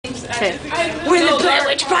Okay. We're in the Blair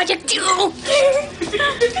Witch Project 2!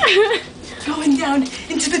 Going down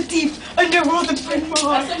into the deep underworld of Bryn. That's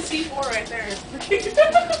some C4 right there.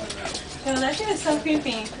 Yo, that shit is so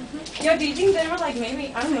creepy. Yo, do you think there were like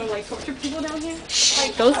maybe, I don't know, like torture people down here?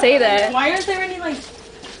 Like, Don't say that. why aren't there any like...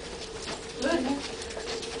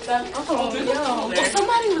 Oh,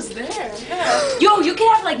 somebody was there. Yeah. Yo, you can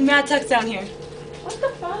have like mad sex down here. What the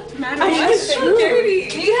fuck? Mad That's so dirty. You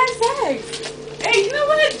can have sex. Hey, you know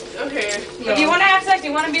what? Okay. If you want to have sex,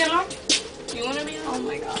 you want to be alone? You want to be alone? Oh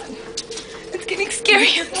my god. It's getting scary.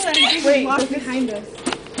 Wait, walk behind us.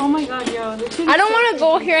 Oh my god, yo. I don't want to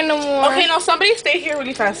go here no more. Okay, now somebody stay here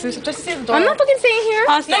really fast. Just to see the door. I'm not fucking staying here.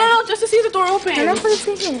 No, just to see the door open. I'm not fucking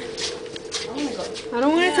staying here. Oh my god. I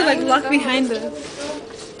don't want it to like lock behind us.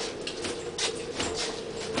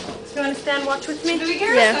 You want to stand watch with me? Do we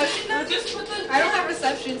get Yeah. reception now? Just put the... I don't have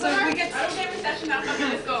reception, so if we get. I don't get reception now. Okay,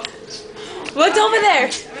 let's go. What's over there? I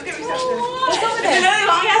don't get reception. What's over there? Another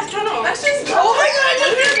long ass tunnel. Let's just go. Oh my god, I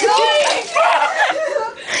just did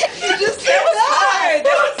You just said that.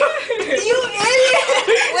 You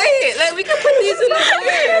idiot! Wait, like we can put these in the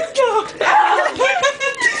air. Let's go! Oh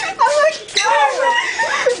my god!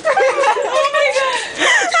 Oh my god!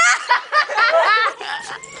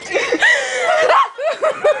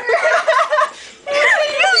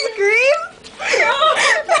 Did you scream?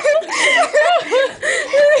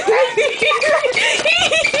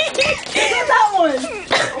 It's that one!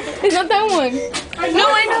 It's not that one. No,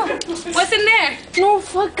 I know. What's in there? No,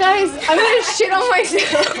 fuck, guys. I'm gonna shit on myself.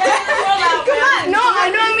 Come on! No,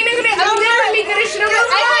 I know I'm literally gonna shit on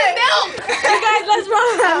myself. I want milk. You guys, let's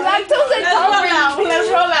roll out. Lactose intolerant. Let's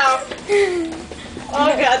roll out.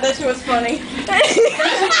 Oh god, that shit was funny. That shit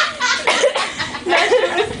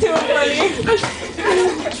was too funny.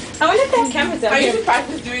 I wonder if they have cameras out I here. used to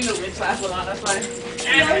practice doing the witch laugh a lot. That's why.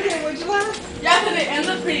 Would you laugh? Yeah, but it ends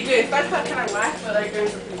up pretty good. It starts out kind of whack, but like it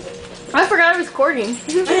ends up pretty good. I forgot I was recording.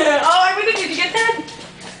 Oh, I really did you get that?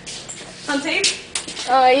 On tape?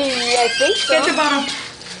 Yeah, I think so. Get your bottle.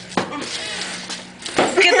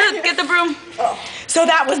 Get the broom. So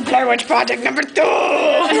that was Blair Witch Project number 2.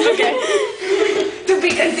 Okay. To be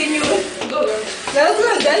continued. That was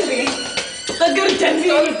good, Denby. Let's go to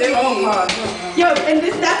Denby. Yo, and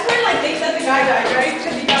that's where like they said the guy died, right?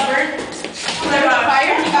 Because he got burned. There was a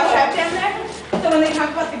fire. He got trapped down there. So when they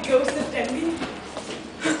talk about the ghost of Denby.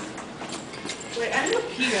 Wait, I didn't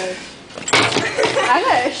pee, guys. I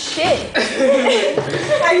got shit.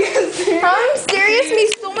 Are you serious? I'm serious, me